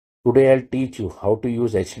Today I'll teach you how to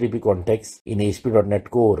use HTTP context in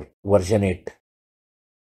ASP.NET Core version 8.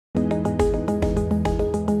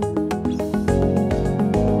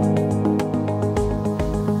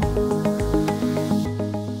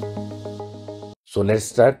 So let's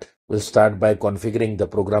start. We'll start by configuring the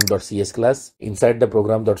program.cs class. Inside the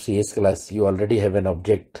program.cs class, you already have an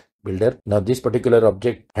object builder. Now this particular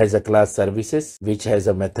object has a class services which has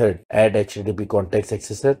a method add HTTP context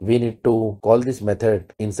accessor. We need to call this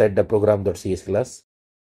method inside the program.cs class.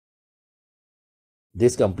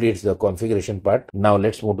 This completes the configuration part. Now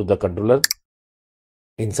let's move to the controller.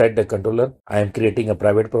 Inside the controller, I am creating a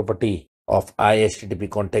private property of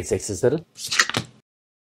HttpContext accessor.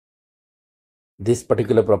 This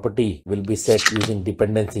particular property will be set using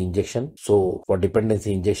dependency injection. So for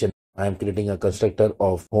dependency injection, I am creating a constructor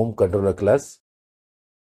of home controller class,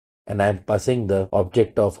 and I am passing the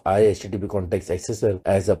object of HttpContext accessor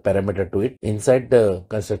as a parameter to it. Inside the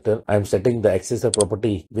constructor, I am setting the accessor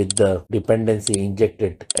property with the dependency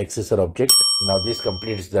injected accessor object. Now this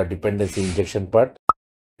completes the dependency injection part,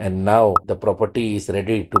 and now the property is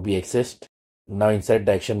ready to be accessed. Now inside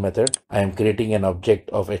the action method, I am creating an object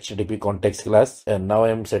of HttpContext class, and now I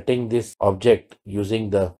am setting this object using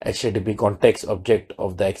the HttpContext object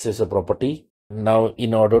of the accessor property. Now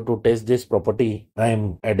in order to test this property, I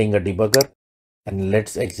am adding a debugger, and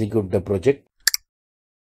let's execute the project.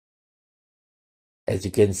 As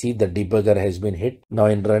you can see, the debugger has been hit. Now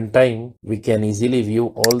in runtime, we can easily view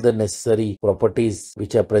all the necessary properties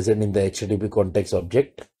which are present in the HttpContext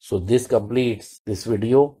object. So this completes this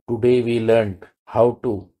video. Today we learned how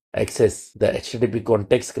to access the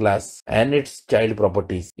HttpContext class and its child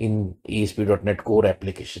properties in ASP.NET Core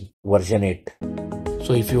application version 8.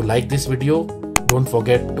 So if you like this video, don't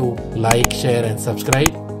forget to like, share and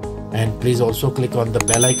subscribe. And please also click on the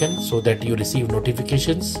bell icon so that you receive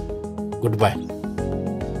notifications. Goodbye.